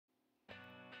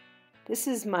This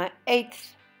is my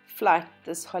 8th flight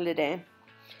this holiday,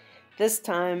 this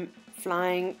time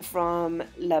flying from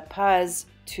La Paz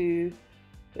to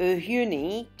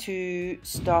Uyuni to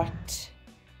start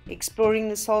exploring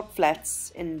the salt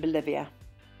flats in Bolivia.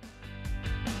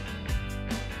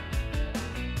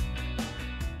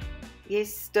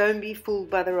 Yes, don't be fooled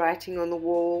by the writing on the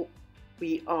wall.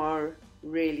 We are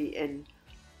really in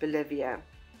Bolivia,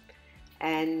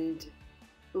 and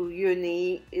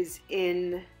Uyuni is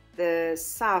in the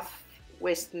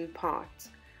southwestern part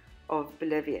of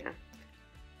Bolivia,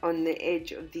 on the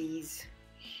edge of these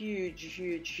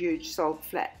huge salt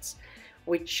flats,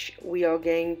 which we are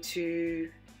going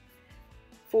to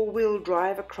four-wheel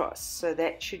drive across, so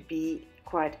that should be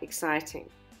quite exciting.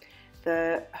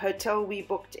 The hotel we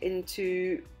booked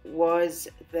into was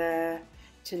the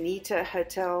Tonita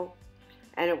Hotel,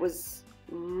 and it was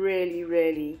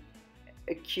really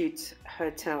a cute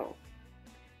hotel.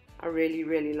 I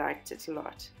really liked it a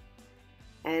lot.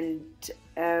 And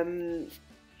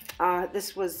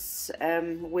this was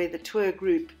where the tour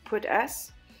group put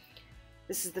us.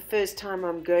 This is the first time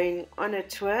I'm going on a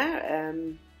tour.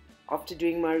 After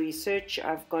doing my research,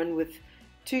 I've gone with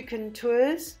Toucan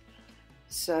Tours.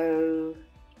 So,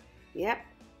 yeah,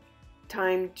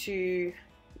 time to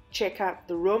check out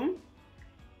the room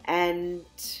and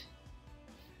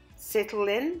settle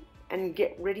in and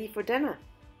get ready for dinner.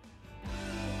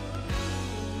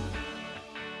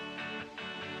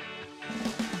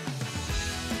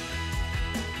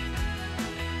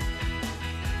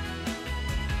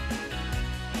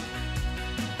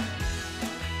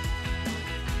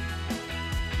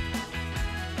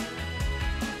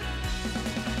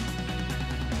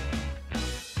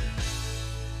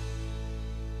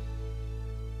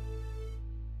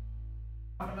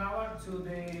 Half an hour to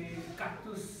the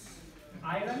cactus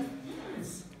island.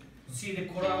 See the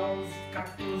corals,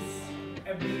 cactus,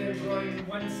 every year growing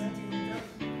 1 centimeter.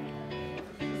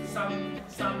 Some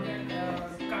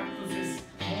cactuses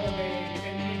more than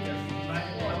 10 meters. But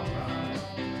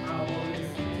how old is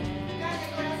Cada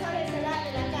corazón es el arte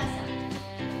de la casa.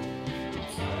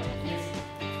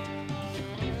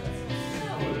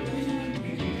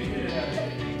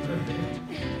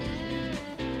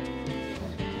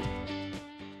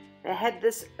 They had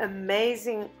this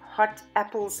amazing hot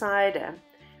apple cider,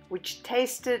 which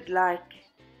tasted like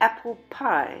apple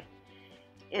pie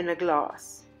in a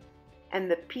glass. And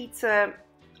the pizza,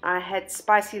 I had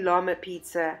spicy llama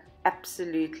pizza,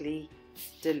 absolutely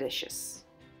delicious.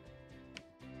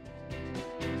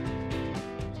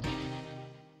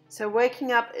 So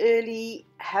waking up early,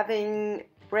 having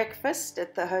breakfast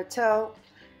at the hotel,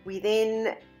 we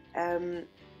then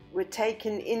were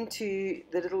taken into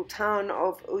the little town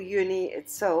of Uyuni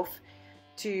itself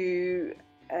to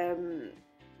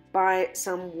buy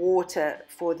some water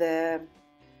for the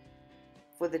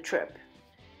trip,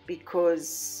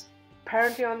 because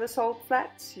apparently on the salt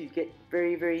flats you get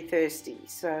very thirsty.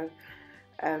 So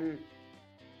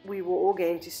we were all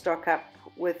going to stock up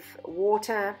with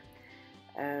water.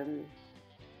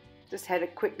 Just had a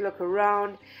quick look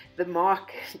around the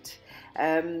market.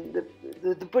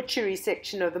 The butchery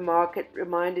section of the market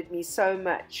reminded me so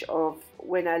much of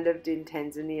when I lived in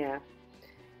Tanzania.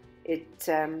 It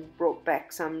brought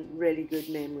back some really good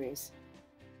memories.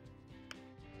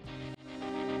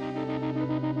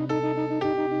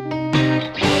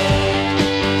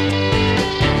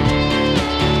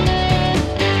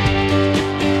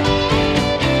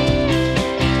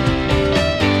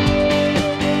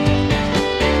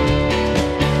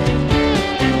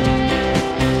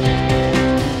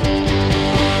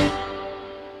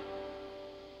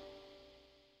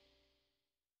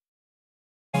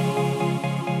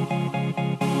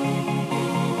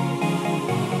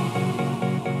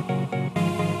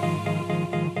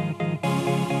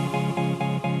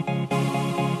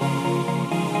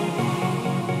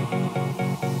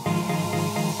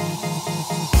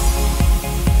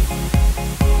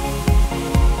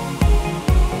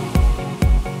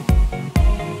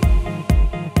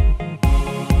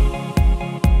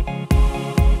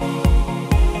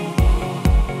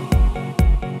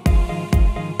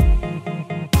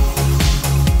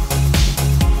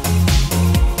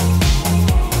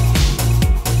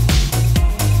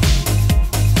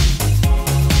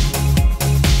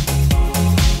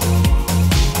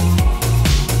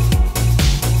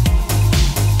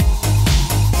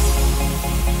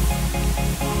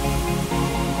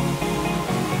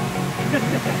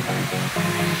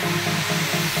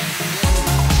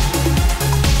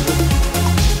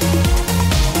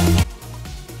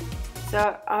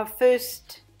 So our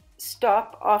first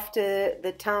stop after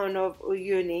the town of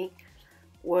Uyuni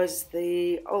was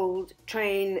the old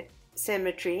train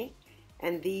cemetery,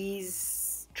 and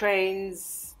these train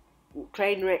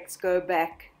wrecks go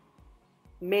back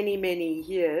many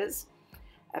years.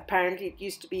 Apparently it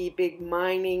used to be a big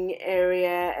mining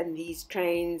area, and these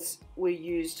trains were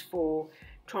used for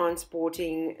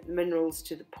transporting minerals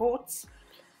to the ports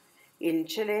in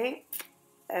Chile.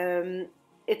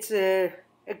 It's a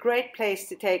great place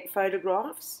to take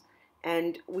photographs,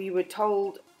 and we were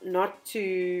told not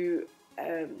to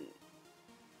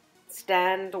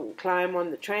stand or climb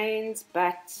on the trains,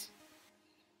 but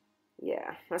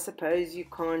yeah, I suppose you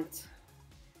can't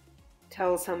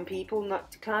tell some people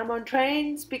not to climb on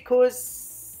trains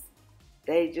because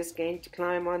they're just going to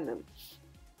climb on them.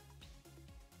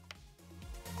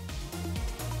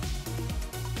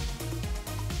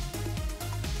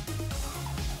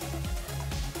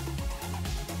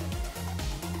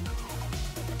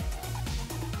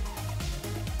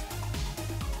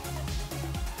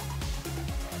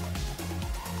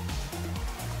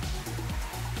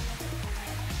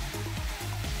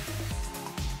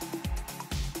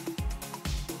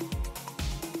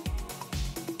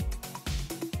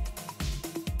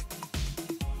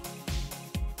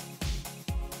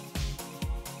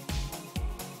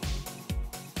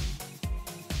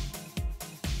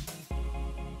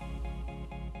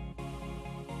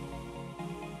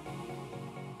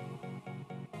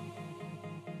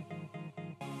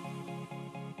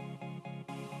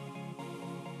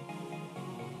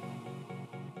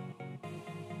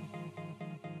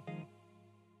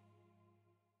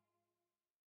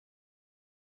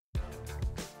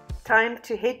 Time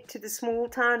to head to the small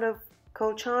town of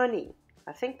Colchani,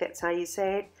 I think that's how you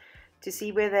say it, to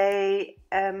see where they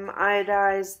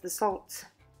iodize the salt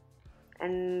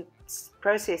and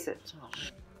process it.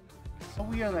 So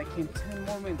we are like in 10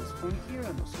 more minutes from here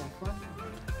on the salt plant.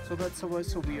 So that's why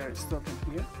we are stopping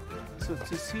here. So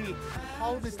to see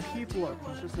how the people are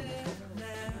processing the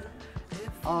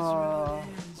salt.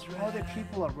 How the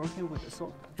people are working with the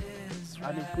salt.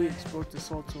 And if we export the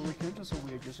salt to other countries, so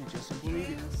we are using just in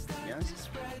Bolivia, yes?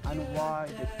 And why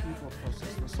the people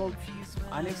process the salt.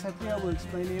 And exactly I will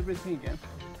explain everything again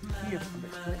here on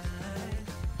this place.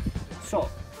 So,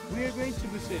 we are going to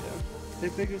visit the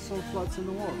biggest salt flats in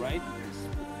the world, right?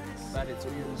 That it's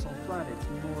Uyuni Salt Flat, it's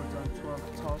more than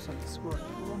 12,000 square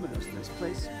kilometers, this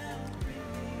place.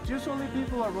 Usually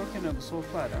people are working on the salt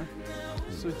flat,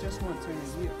 so just one time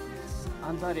a year.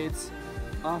 And that it's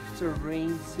after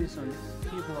rain season,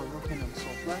 people are working on the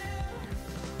salt flat.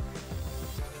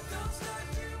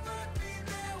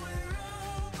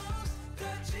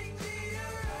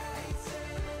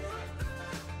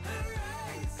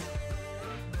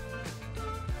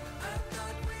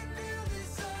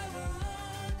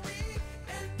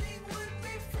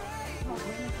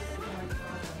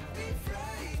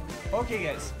 Okay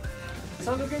guys,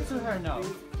 so look into her now.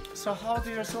 So how do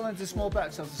you sell the small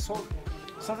bags of the salt?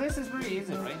 So this is very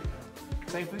easy, right?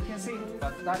 So if we can see,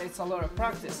 but that it's a lot of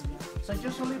practice. So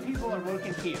usually people are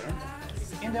working here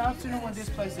in the afternoon when this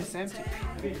place is empty,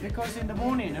 because in the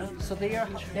morning, so they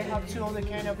have two other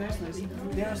kind of business.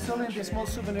 They are selling the small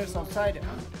souvenirs outside,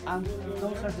 and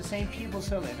those are the same people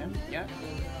selling them, yeah.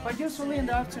 But usually in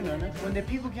the afternoon, when the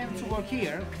people came to work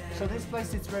here, so this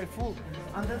place is very full,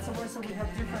 and that's the reason we have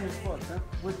different spots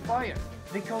with fire,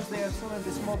 because they are selling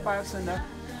the small bags and the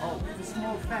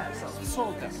small bags of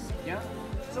salt, yeah.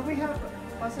 So we have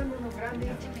pasando uno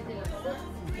grande.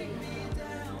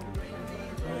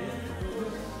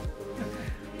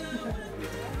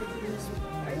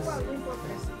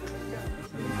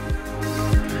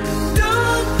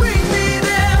 Don't bring me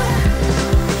there.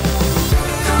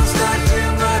 Don't start to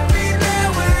run me there.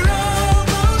 We're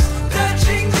almost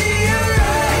touching the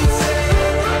horizon.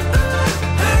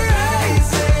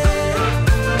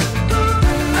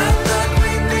 I thought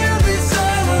we knew this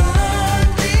all along.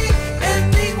 The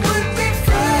ending would be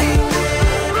frightening.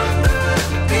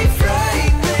 Be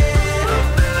frightening.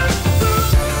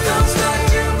 Don't start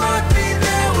to run me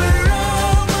there. We're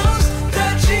almost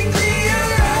touching the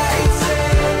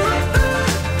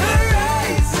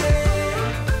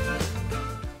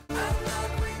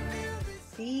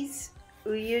These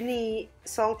Uyuni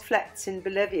Salt Flats in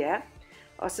Bolivia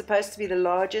are supposed to be the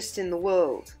largest in the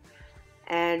world,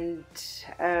 and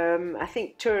I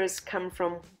think tourists come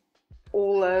from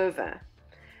all over.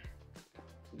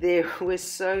 There were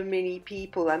so many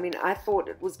people. I mean, I thought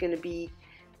it was going to be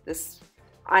this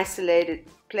isolated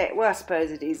place. Well, I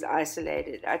suppose it is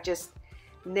isolated. I just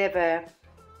never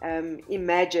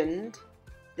imagined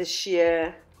the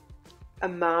sheer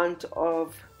amount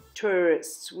of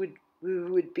tourists who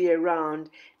would be around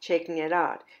checking it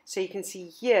out. So you can see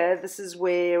here, this is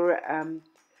where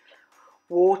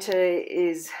water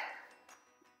is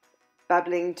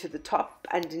bubbling to the top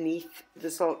underneath the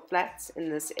salt flats in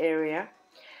this area.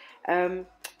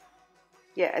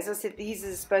 Yeah, as I said, these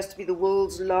are supposed to be the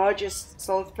world's largest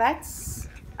salt flats.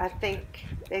 I think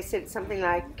they said something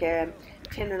like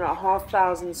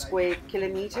 10,500 square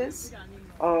kilometers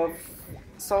of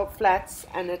salt flats,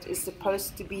 and it is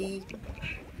supposed to be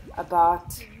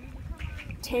about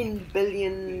 10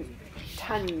 billion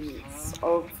tons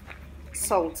of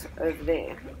salt over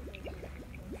there,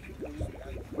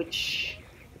 which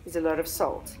is a lot of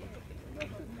salt.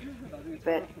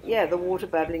 But yeah, the water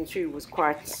bubbling through was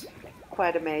quite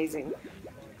amazing.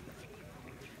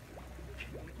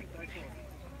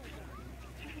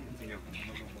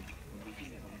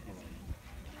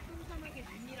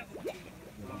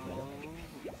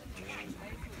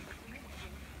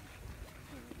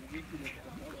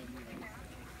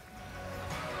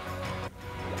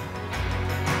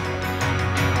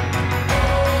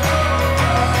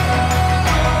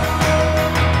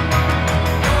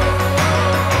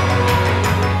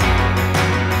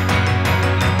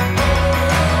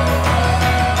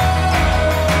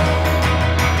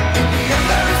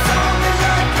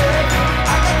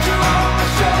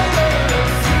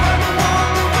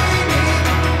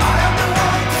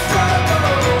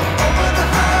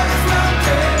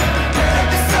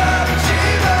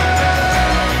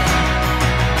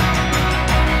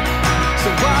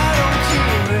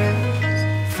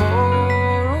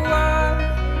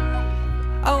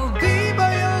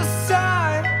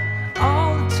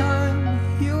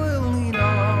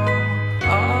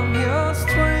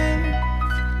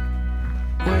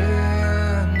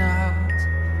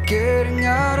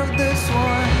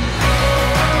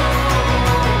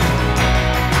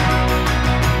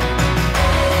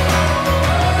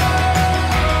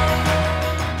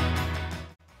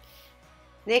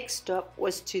 Next stop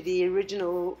was to the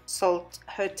original salt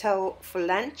hotel for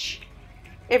lunch.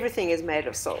 Everything is made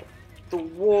of salt. The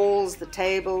walls, the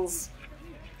tables,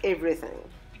 everything.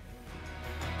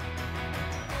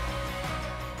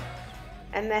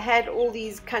 And they had all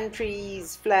these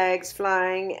countries' flags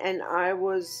flying, and I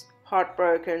was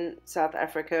heartbroken South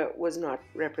Africa was not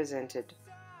represented.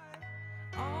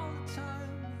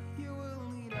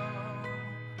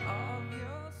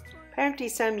 Apparently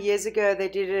some years ago they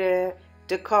did a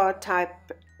Dakar type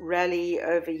rally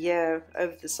over here,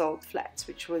 over the salt flats,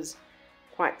 which was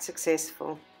quite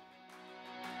successful.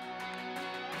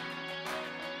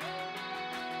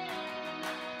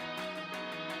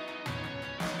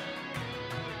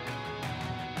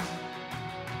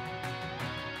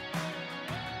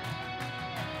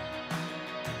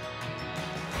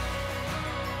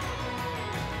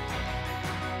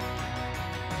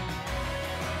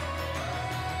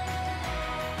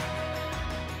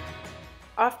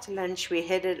 After lunch we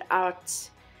headed out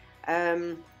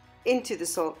into the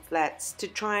salt flats to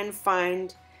try and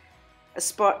find a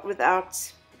spot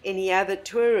without any other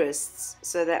tourists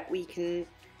so that we can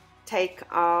take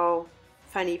our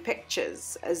funny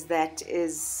pictures, as that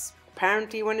is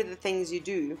apparently one of the things you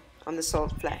do on the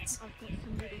salt flats.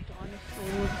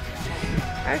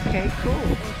 Okay,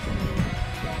 cool.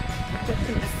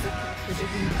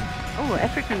 Oh,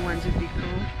 African ones would be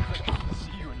cool.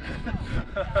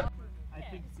 I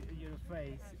think your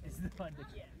face is the one that.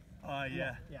 Oh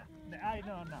yeah. Yeah. I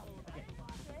know now. Okay.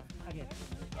 Okay.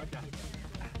 Okay.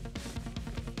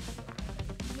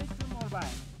 Little more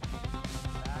back.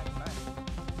 Back, back.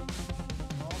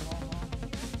 More.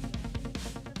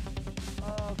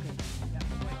 Okay. Yeah.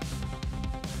 Wait.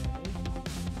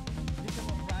 Little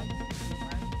more right.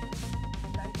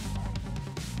 Right.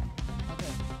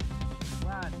 Okay.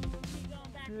 1,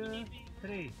 2,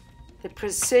 3. The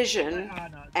precision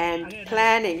and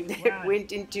planning that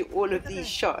went into all of these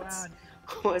shots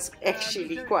was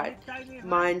actually quite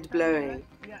mind-blowing.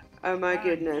 Oh my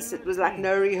goodness, it was like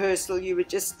no rehearsal. You were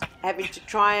just having to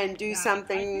try and do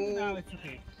something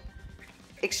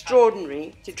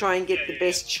extraordinary to try and get the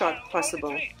best shot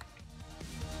possible.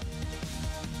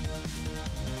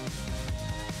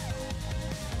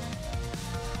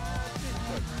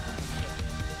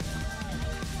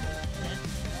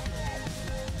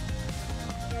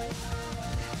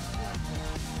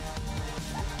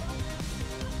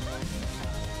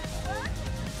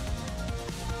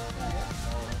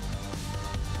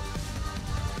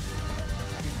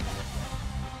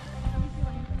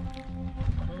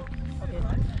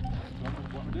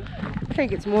 I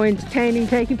think it's more entertaining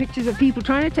taking pictures of people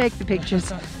trying to take the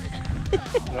pictures.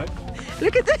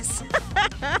 Look at this!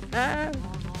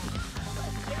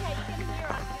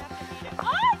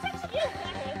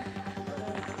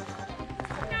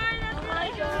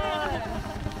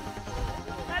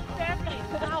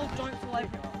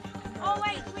 Oh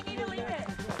wait, we need to leave it.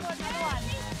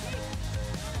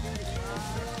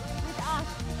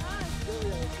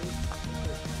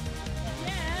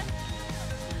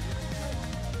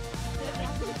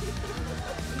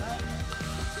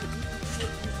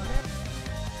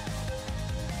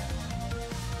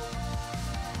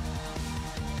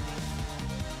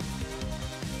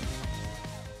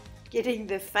 getting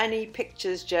the funny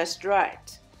pictures just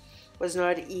right was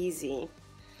not easy.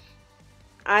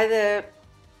 Either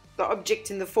the object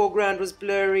in the foreground was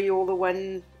blurry or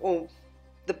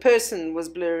the person was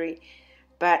blurry,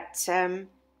 but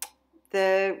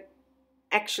the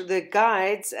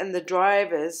guides and the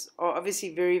drivers are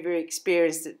obviously very, very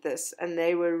experienced at this, and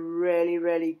they were really,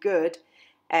 really good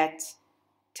at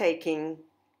taking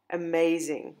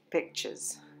amazing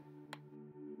pictures.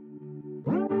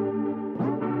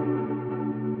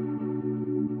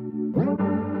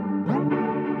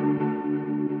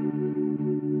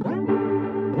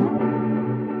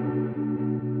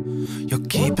 You're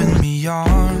keeping me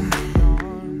on.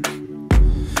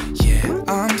 Yeah,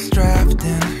 I'm strapped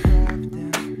in,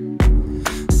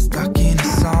 stuck in a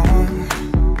song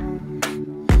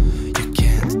you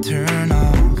can't turn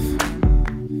off.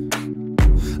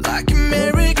 Like a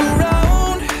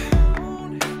merry-go-round,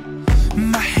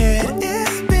 my head is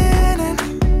spinning.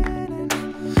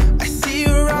 I see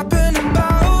you up and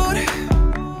about.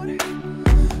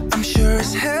 I'm sure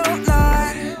as hell not.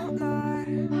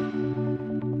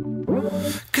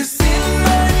 'Cause in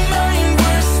my mind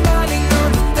we're smiling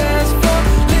on the dance floor,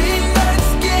 late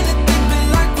nights getting deep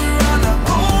like we're on our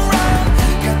own run.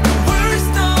 Got the words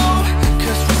now,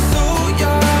 'cause we're so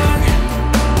young.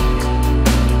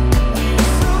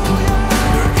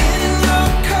 We're in your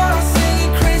car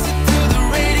singing crazy to the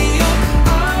radio.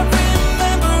 I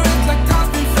remember it like time's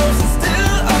been frozen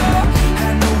still. Oh,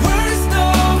 had no words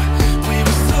now, we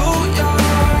were so young.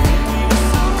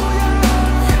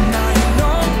 Now you're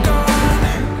long gone,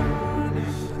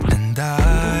 and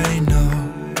I know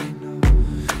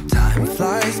time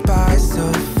flies by so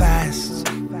fast.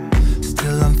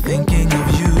 Still I'm thinking of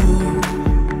you.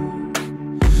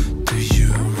 Do you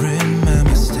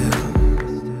remember still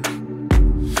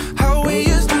how we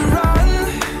used to run?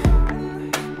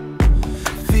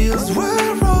 Fields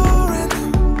were roaring.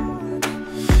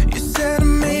 You said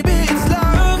maybe it's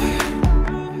love.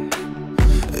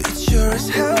 It sure as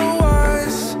hell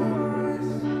was.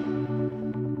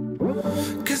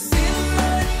 'Cause in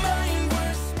my mind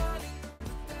we're smiling.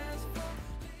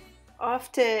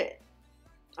 After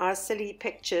our silly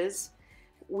pictures,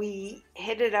 we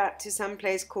headed out to some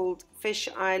place called Fish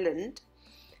Island.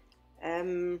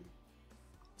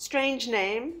 Strange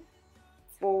name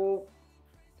for,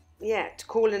 to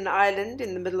call an island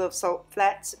in the middle of salt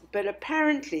flats, but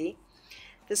apparently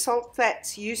the salt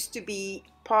flats used to be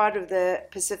part of the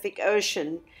Pacific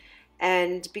Ocean,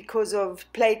 and because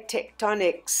of plate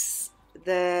tectonics,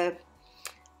 the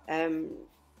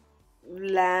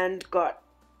land got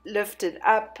lifted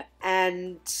up,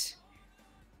 and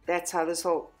that's how the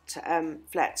salt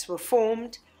flats were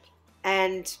formed.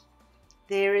 And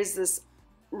there is this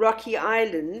rocky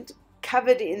island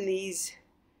covered in these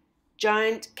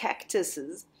giant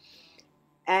cactuses,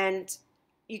 and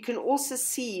you can also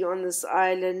see on this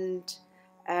island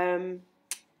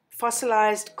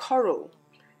fossilized coral.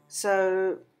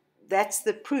 So that's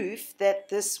the proof that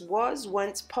this was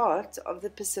once part of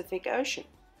the Pacific Ocean.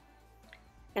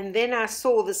 And then I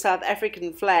saw the South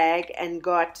African flag and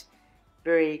got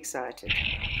very excited.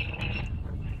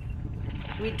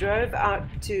 We drove out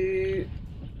to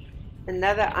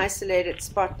another isolated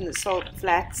spot in the salt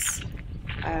flats.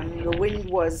 The wind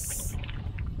was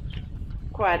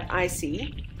quite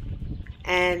icy,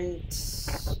 and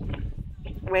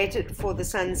waited for the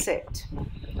sunset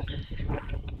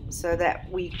so that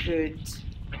we could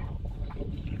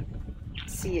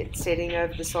see it setting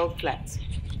over the salt flats.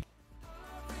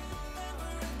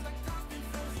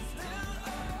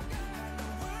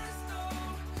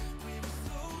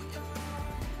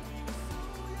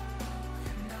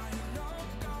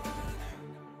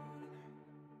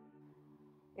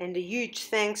 And a huge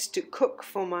thanks to Cook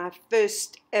for my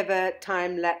first ever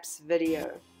time-lapse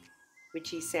video, which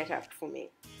he set up for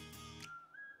me.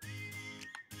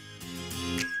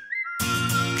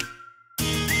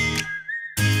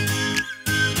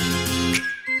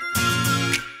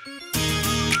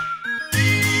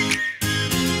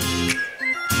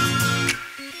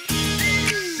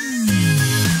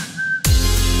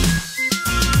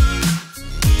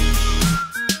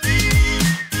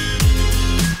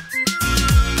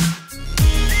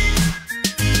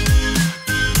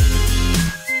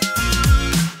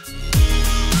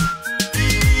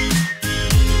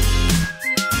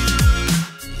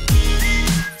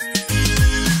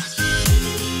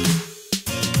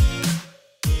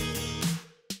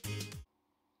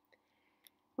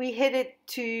 We headed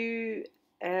to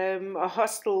a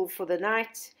hostel for the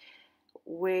night,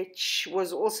 which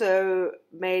was also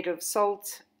made of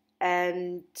salt,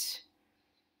 and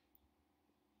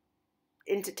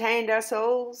entertained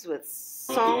ourselves with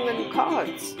song and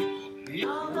cards.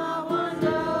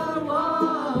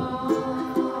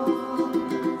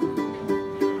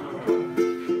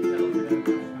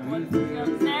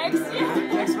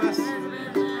 Next verse.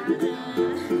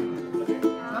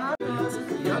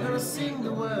 You're gonna sing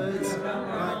the words,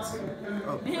 right?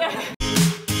 Oh. Yeah.